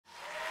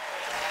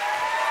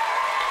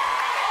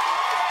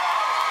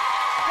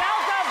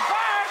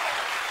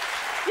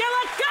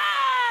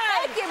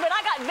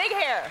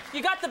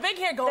You got the big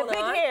hair going on. The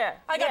big hair.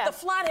 I got the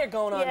flat hair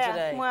going on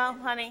today. Well,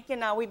 honey, you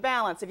know, we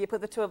balance if you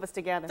put the two of us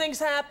together. Things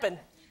happen.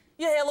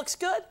 Your hair looks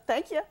good.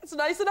 Thank you. It's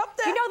nice and up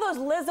there. You know those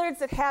lizards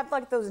that have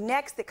like those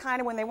necks that kind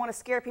of, when they want to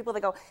scare people,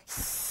 they go.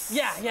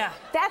 Yeah, yeah.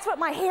 That's what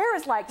my hair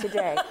is like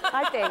today.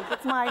 I think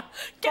it's my.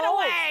 Get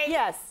away.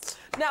 Yes.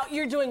 Now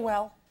you're doing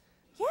well.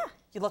 Yeah.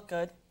 You look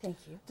good. Thank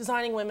you.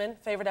 Designing Women.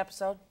 Favorite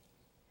episode?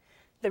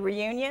 The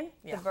reunion.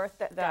 Yeah. The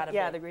birthday.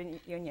 The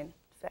reunion.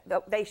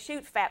 They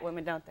shoot fat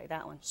women, don't they?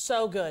 That one.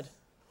 So good.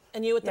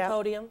 And you at the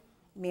podium?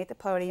 Me at the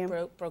podium.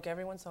 Broke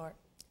everyone's heart.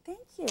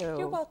 Thank you.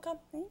 You're welcome.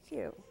 Thank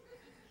you.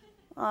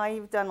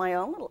 You've done my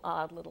own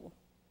odd little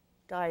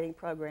dieting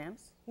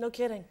programs. No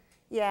kidding.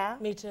 Yeah.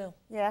 Me too.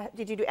 Yeah.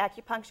 Did you do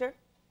acupuncture?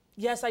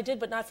 Yes, I did,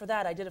 but not for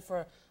that. I did it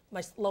for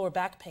my lower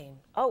back pain.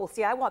 Oh, well,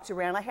 see, I walked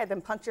around. I had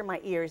them puncture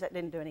my ears. That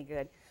didn't do any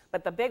good.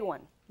 But the big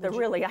one,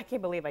 I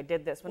can't believe I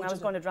did this. When I was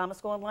going to drama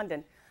school in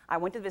London, I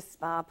went to this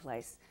spa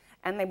place,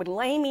 and they would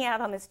lay me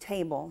out on this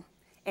table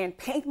and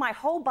paint my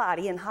whole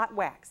body in hot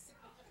wax.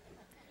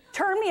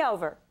 Turn me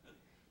over,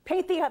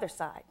 paint the other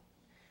side.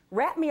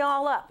 Wrap me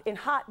all up in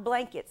hot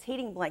blankets,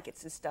 heating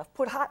blankets and stuff,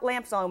 put hot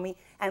lamps on me,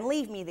 and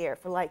leave me there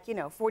for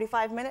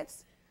 45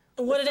 minutes.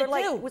 And what did it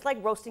do? It was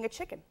like roasting a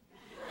chicken.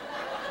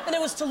 And it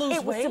was to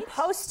lose weight? It was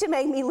supposed to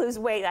make me lose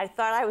weight. I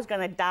thought I was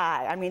going to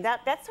die. I mean,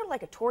 that's sort of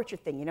like a torture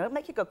thing, you know? It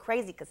makes you go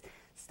crazy because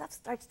stuff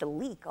starts to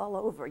leak all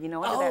over, you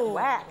know, under that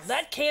wax.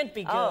 That can't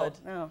be good. Oh,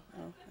 no.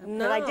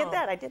 But I did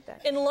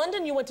that. In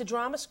London, you went to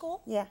drama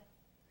school? Yeah.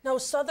 No,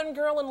 Southern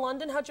girl in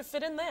London, how'd you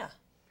fit in there?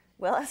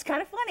 Well, it's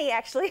kind of funny,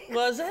 actually.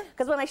 Was it?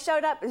 Because when I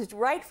showed up, it was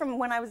right from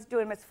when I was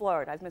doing Miss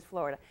Florida. I was Miss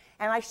Florida.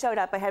 And I showed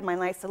up, I had my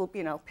nice little,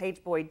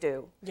 page boy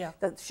do. Yeah.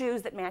 The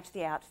shoes that matched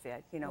the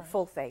outfit,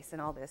 full face and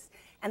all this.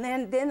 And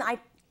then I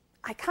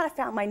kind of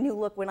found my new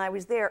look when I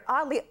was there,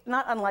 oddly,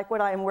 not unlike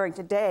what I am wearing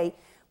today,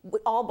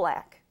 all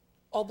black.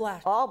 All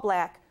black? All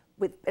black,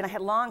 and I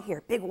had long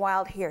hair, big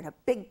wild hair, and a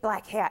big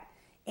black hat,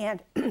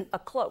 and a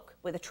cloak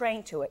with a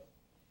train to it,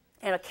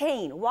 and a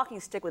cane, a walking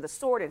stick with a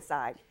sword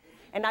inside.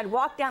 And I'd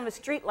walk down the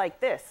street like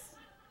this.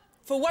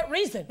 For what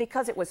reason?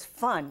 Because it was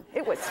fun.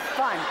 It was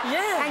fun.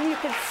 Yeah. And you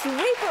could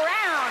sweep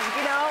around,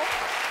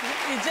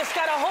 You just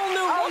got a whole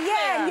new look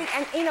there.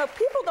 And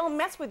people don't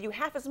mess with you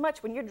half as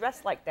much when you're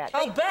dressed like that.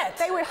 I'll bet.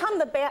 They would hum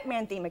the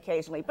Batman theme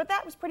occasionally, but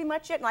that was pretty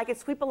much it. And I could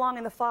sweep along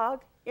in the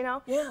fog,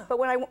 Yeah. But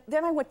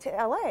then I went to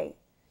L.A.,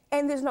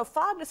 and there's no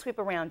fog to sweep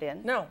around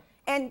in. No.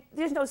 And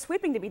there's no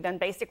sweeping to be done,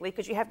 basically,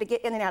 because you have to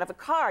get in and out of a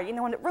car,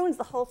 and it ruins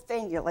the whole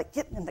thing. You're like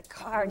getting in the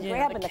car and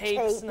grabbing the cape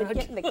and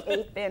getting the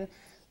cape in,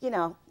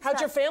 How'd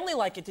your family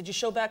like it? Did you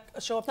show up back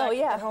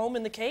at home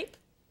in the cape?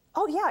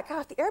 Oh, yeah, I got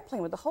off the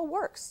airplane with the whole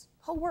works.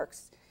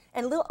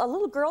 And a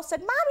little girl said,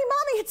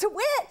 Mommy, it's a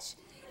witch.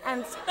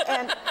 And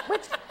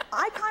which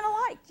I kind of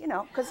liked,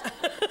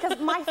 because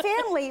my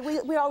family,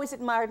 we always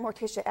admired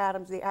Morticia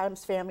Addams, the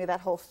Addams family,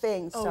 that whole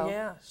thing. So. Oh,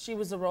 yeah, she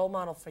was a role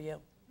model for you.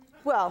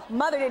 Well,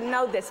 Mother didn't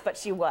know this, but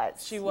she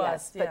was. She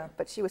was, yes,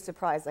 but she was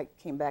surprised I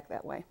came back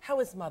that way. How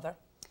is Mother?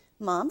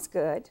 Mom's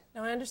good.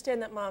 Now, I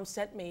understand that Mom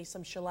sent me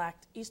some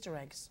shellacked Easter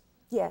eggs.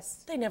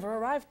 Yes. They never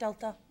arrived,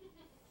 Delta.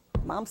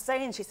 Mom's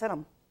saying she sent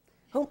them.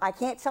 Whom? I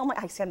can't tell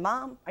I said,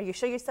 Mom, are you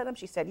sure you sent them?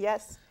 She said,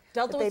 yes.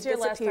 Delta was here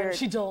last time.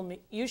 She told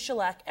me, you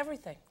shellac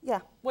everything. Yeah.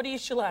 What do you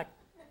shellac?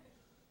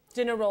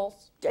 Dinner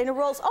rolls? Dinner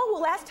rolls. Oh,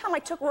 well, last time I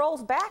took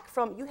rolls back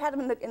from, you had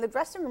them in the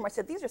dressing room. I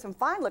said, these are some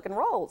fine-looking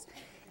rolls.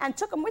 And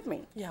took them with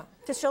me. Yeah.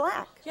 To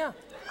shellac. Yeah.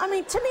 I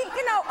mean, to me,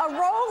 a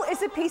roll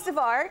is a piece of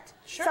art.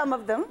 Sure. Some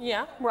of them.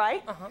 Yeah.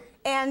 Right? Uh-huh.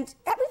 And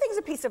everything's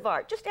a piece of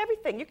art. Just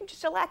everything. You can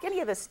just shellac any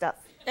of this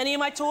stuff. Any of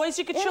my toys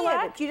you could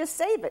shellac? You just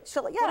save it.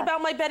 Yeah. What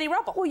about my Betty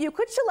Rubble? Well, you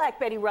could shellac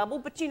Betty Rubble,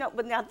 but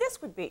but now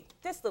this would be,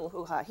 this little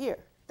hoo-ha here.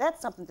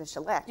 That's something to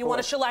shellac. You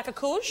want to shellac a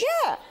couche?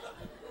 Yeah.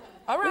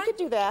 All right. We could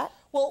do that.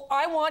 Well,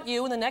 I want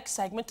you in the next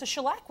segment to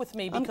shellac with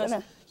me because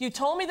you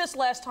told me this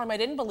last time. I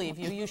didn't believe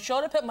you. You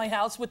showed up at my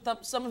house with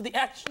some of the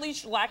actually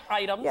shellac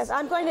items. Yes,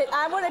 I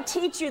want to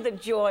teach you the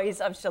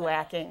joys of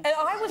shellacking. And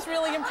I was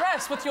really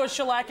impressed with your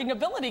shellacking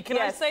ability. Can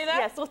I say that?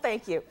 Yes, well,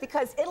 thank you.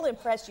 Because it'll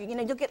impress you.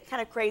 You'll get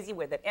kind of crazy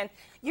with it. And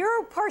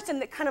you're a person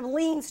that kind of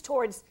leans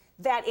towards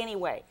that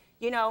anyway.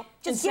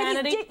 Just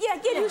insanity?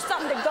 Give you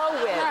something to go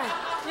with.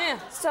 Right, yeah.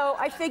 So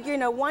I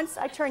figure, once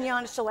I turn you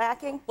on to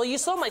shellacking. Well, you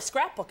saw my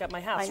scrapbook at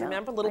my house,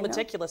 remember? A little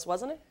meticulous,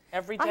 wasn't it?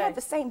 Every day. I have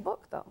the same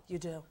book, though. You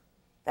do.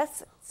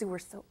 See, we're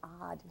so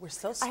odd. We're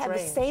so strange. I have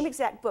the same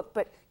exact book,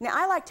 but now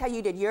I liked how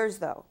you did yours,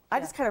 though. I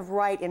just kind of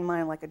write in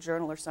mine like a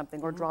journal or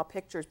something, or draw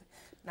pictures.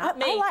 Not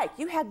me.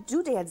 You had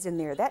doodads in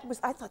there.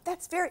 I thought,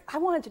 I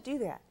wanted to do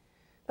that.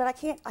 But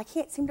I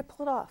can't seem to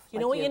pull it off. You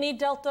know what you need,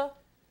 Delta?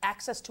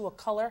 Access to a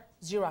color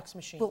Xerox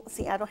machine. Well,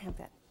 see, I don't have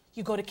that.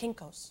 You go to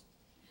Kinko's.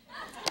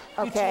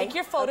 Okay. You take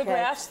your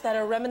photographs that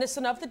are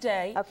reminiscent of the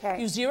day. Okay.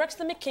 You Xerox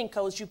them at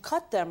Kinko's. You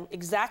cut them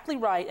exactly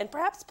right, and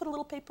perhaps put a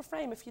little paper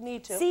frame if you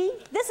need to. See,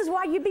 this is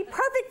why you'd be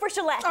perfect for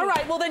shellacking. All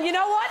right. Well, then you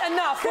know what?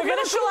 Enough. We're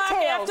gonna shellac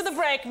after the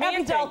break. Me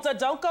and Delta,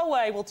 don't go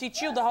away. We'll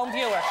teach you, the home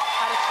viewer,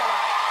 how to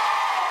shellac.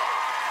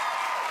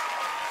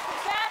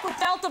 Back with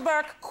Delta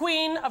Burke,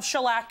 queen of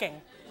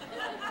shellacking.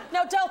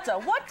 Now, Delta,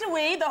 what do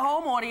we, the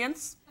home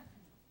audience,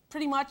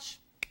 pretty much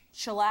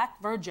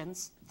shellac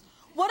virgins,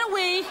 what do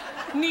we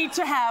need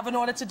to have in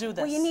order to do this?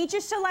 Well, you need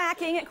your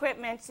shellacking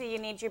equipment, so you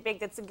need your big,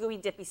 that's the gooey,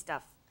 dippy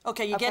stuff.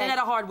 Okay, you get it at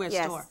a hardware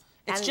store.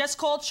 It's just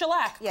called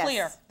shellac. Yes.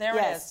 Clear. There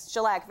it is.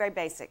 Shellac, very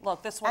basic.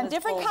 Look, this one and is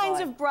different kinds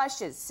of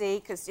brushes, see,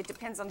 because it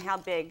depends on how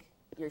big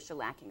you're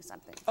shellacking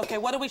something. Okay,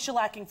 what are we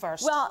shellacking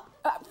first? Well,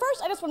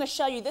 first I just want to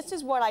show you, this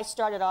is what I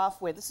started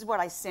off with. This is what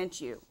I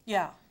sent you.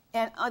 Yeah.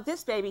 And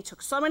this baby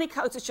took so many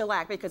coats of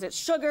shellac because it's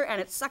sugar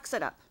and it sucks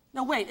it up.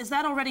 No, wait, is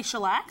that already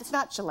shellac? It's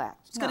not shellac.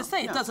 I was going to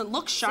say, it doesn't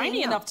look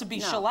shiny enough to be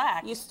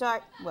shellac. You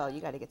start, well,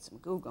 you got to get some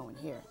goo going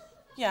here.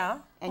 Yeah.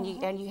 And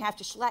you have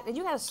to shellac, and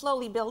you got to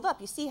slowly build up.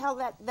 You see how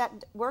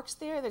that works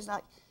there? There's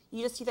not,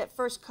 you just see that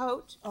first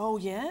coat? Oh,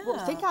 yeah. Well,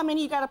 think how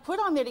many you got to put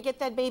on there to get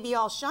that baby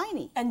all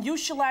shiny. And you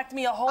shellacked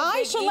me a whole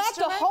big Easter egg? I shellacked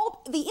the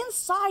whole, the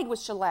inside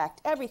was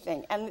shellacked,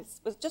 everything, and it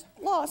was just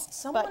lost.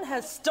 Someone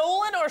has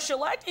stolen or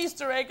shellacked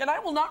Easter egg, and I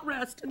will not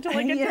rest until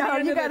I get to the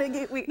end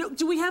of it. No,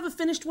 do we have a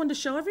finished one to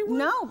show everyone?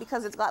 No,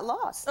 because it got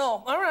lost.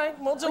 Oh, all right.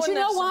 We'll do it next. But you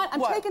know what?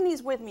 I'm taking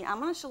these with me.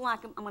 I'm going to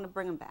shellac them. I'm going to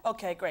bring them back.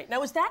 Okay, great.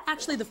 Now, is that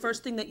actually the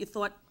first thing that you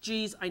thought,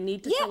 geez, I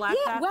need to shellac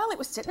that? Yeah, well, it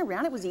was sitting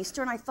around. It was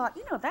Easter, and I thought,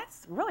 you know,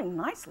 that's really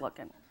nice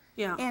looking.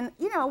 Yeah. And,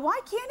 you know, why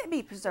can't it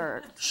be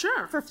preserved?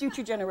 Sure. For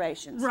future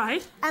generations.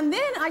 Right. And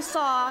then I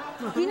saw,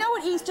 you know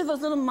at Easter,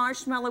 those little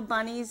marshmallow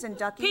bunnies and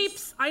duckies?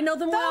 Peeps. I know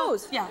them well.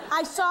 Those. Yeah.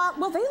 I saw,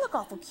 well, they look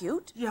awful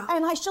cute. Yeah.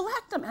 And I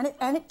shellacked them,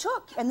 and it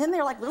took. And then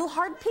they're like little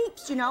hard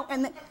peeps, you know,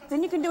 and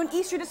then you can do an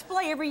Easter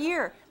display every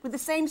year with the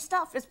same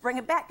stuff. Just bring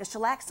it back. Just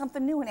shellac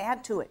something new and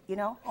add to it, you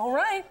know? All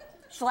right.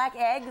 Shellac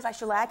eggs, I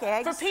shellac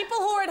eggs. For people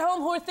who are at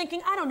home who are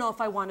thinking, I don't know if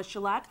I want a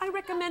shellac, I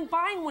recommend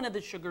buying one of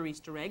the sugar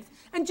Easter eggs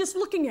and just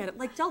looking at it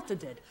like Delta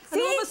did. See,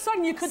 and all of a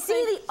sudden you could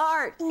see the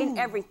art in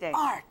everything.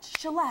 Art,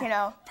 shellac, you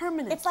know,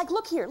 permanent. It's like,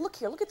 look here,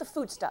 look at the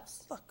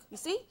foodstuffs. Look. You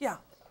see? Yeah.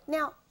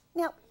 Now,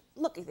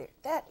 look there.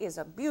 That is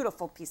a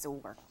beautiful piece of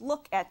work.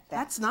 Look at that.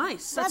 That's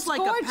nice. That's like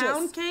gorgeous. A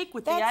pound cake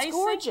with the icing. That's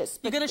gorgeous.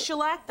 You're gonna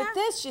shellac that? But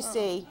this, you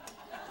see.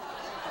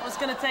 I was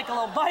gonna take a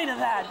little bite of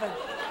that, but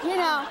you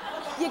know,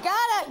 you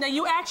gotta. Now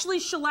you actually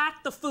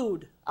shellac the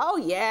food. Oh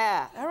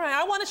yeah. All right,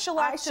 I want to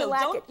shellac too.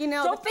 Shellac it. You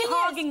know, don't be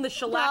hogging the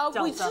shellac,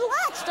 no, we shellac.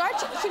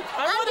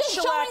 I want to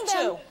shellac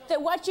too. Them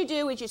that what you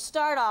do is you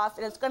start off,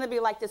 and it's going to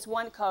be like this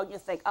one coat, and you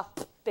think, oh,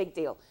 big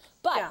deal.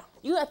 But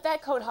you let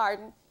that coat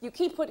harden. You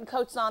keep putting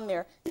coats on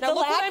there. Now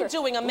look what I'm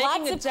doing. I'm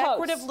making a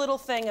decorative little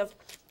thing of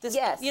this.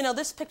 Yes. You know,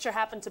 this picture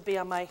happened to be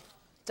on my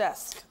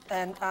desk,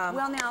 and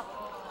well now.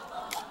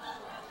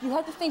 You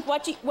have to think,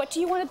 what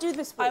do you want to do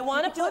this with? I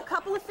want to do a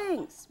couple of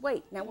things.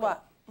 Wait, now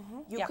what?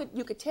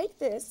 You could take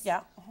this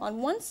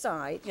on one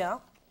side. Yeah.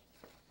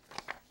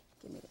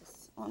 Give me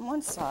this. On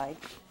one side,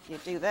 you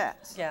do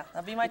that. Yeah,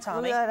 that'd be my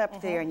Tommy. Glue that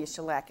up there and you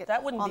shellac it.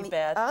 That wouldn't be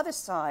bad. On the other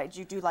side,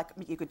 you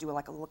could do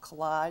like a little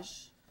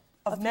collage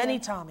of many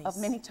Tommies. Of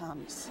many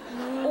Tommies.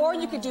 Or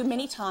you could do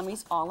mini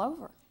Tommies all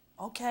over.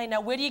 Okay,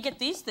 now where do you get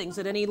these things?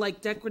 At any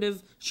like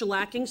decorative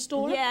shellacking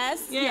store?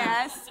 Yes,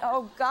 yes.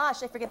 Oh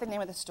gosh, I forget the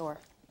name of the store.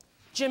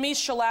 Jimmy's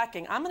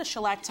Shellacking. I'm going to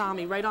shellac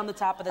Tommy right on the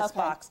top of this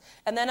box.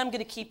 And then I'm going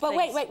to keep But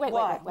things. wait.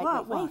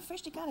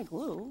 First you got to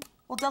glue.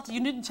 Well, Delta,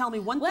 you didn't tell me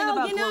one thing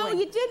about gluing. Well, you know,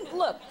 you didn't.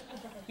 Look.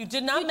 You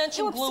did not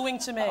mention gluing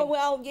to me. Oh,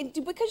 well,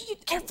 because you...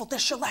 Careful,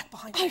 there's shellac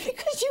behind you.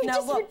 Because you now,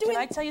 just look, were doing...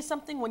 Can I tell you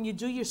something? When you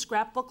do your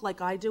scrapbook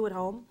like I do at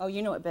home... Oh,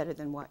 you know it better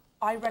than what?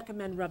 I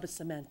recommend rubber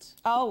cement.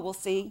 Oh, we'll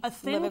see. A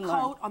thin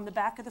coat on the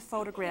back of the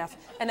photograph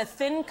and a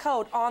thin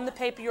coat on the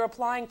paper you're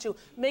applying to.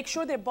 Make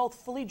sure they're both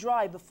fully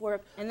dry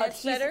before... And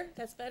that's better?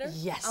 That's better?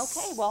 Yes.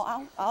 Okay,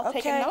 well, I'll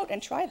take a note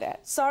and try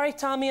that. Sorry,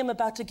 Tommy, I'm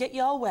about to get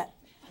you all wet.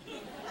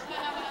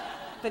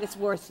 But it's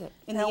worth it.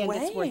 In the end,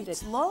 it's worth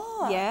it.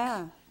 Look.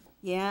 Yeah.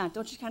 Yeah.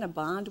 Don't you kind of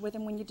bond with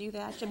him when you do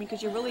that? I mean,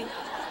 because you're really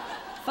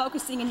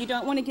focusing and you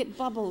don't want to get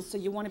bubbles, so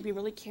you want to be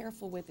really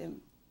careful with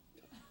him.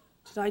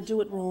 Did I do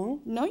it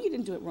wrong? No, you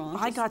didn't do it wrong.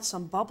 I got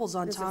some bubbles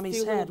on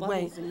Tommy's head.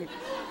 Wait.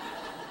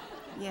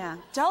 Yeah.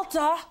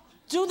 Delta,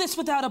 do this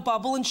without a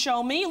bubble and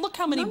show me. Look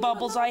how many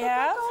bubbles I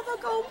have.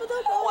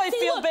 Oh, I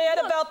feel bad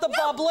about the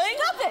bubbling.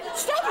 Stop it.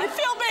 Stop it. I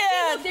feel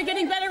bad. Look, they're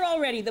getting better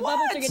already. The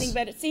bubbles are getting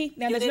better. See,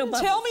 now there's no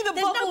bubbles. Tell me the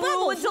bubble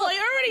rule until I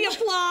already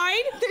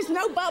applied. There's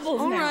no bubbles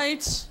now. All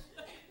right.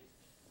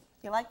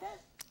 You like that?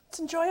 It's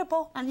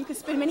enjoyable. And you can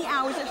spend many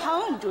hours at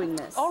home doing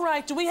this. All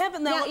right. Do we have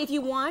it now? Now, if you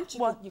want,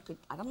 you could,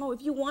 I don't know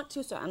if you want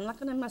to, so I'm not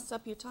going to mess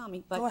up your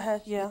Tommy, but go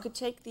ahead, you could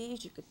take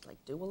these, you could like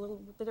do a little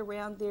bit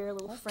around there, a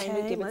little frame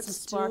it, give it some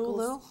sparkles. Do a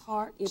little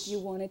heart. If you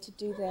wanted to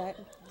do that.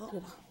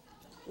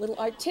 Little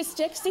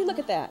artistic. See, look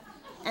at that.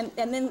 And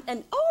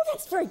oh,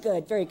 that's very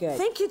good, very good.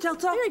 Thank you,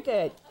 Delta. Very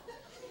good.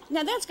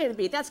 Now that's going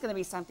to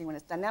be something when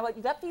it's done. Now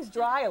you let these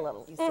dry a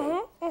little, you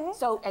see.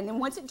 So and then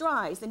once it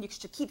dries, then you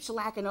should keep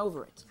shellacking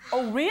over it.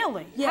 Oh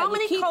really? Yeah. How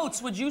many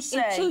coats would you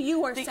say? Until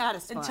you are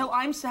satisfied. Until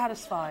I'm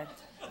satisfied.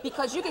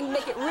 Because you can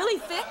make it really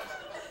thick,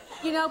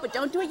 you know, but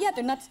don't do it yet.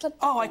 They're not.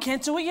 Oh, I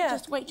can't do it yet.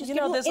 Just wait. Just you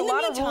know, there's a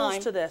lot of rules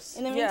to this.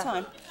 In the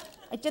meantime,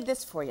 I did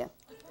this for you.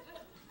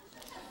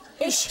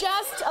 It's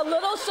just a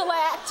little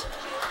shellacked.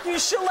 You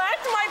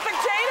shellacked my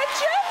potato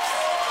chips?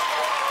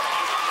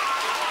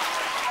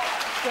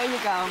 There you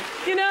go.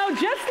 You know,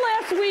 just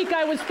last week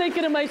I was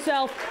thinking to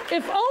myself,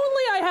 if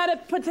only I had a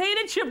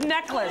potato chip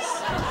necklace.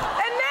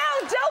 And now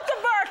Delta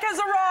Burke has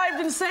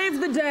arrived and saved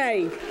the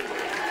day.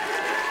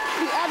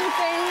 The other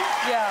thing,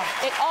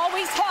 it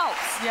always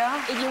helps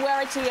if you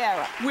wear a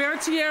tiara. Wear a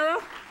tiara?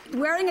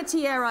 Wearing a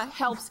tiara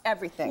helps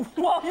everything.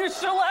 While you're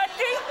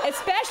shellacking?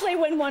 Especially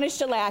when one is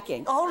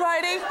shellacking. All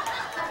righty.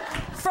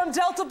 From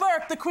Delta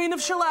Burke, the queen of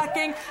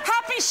shellacking,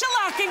 happy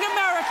shellacking,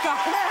 America.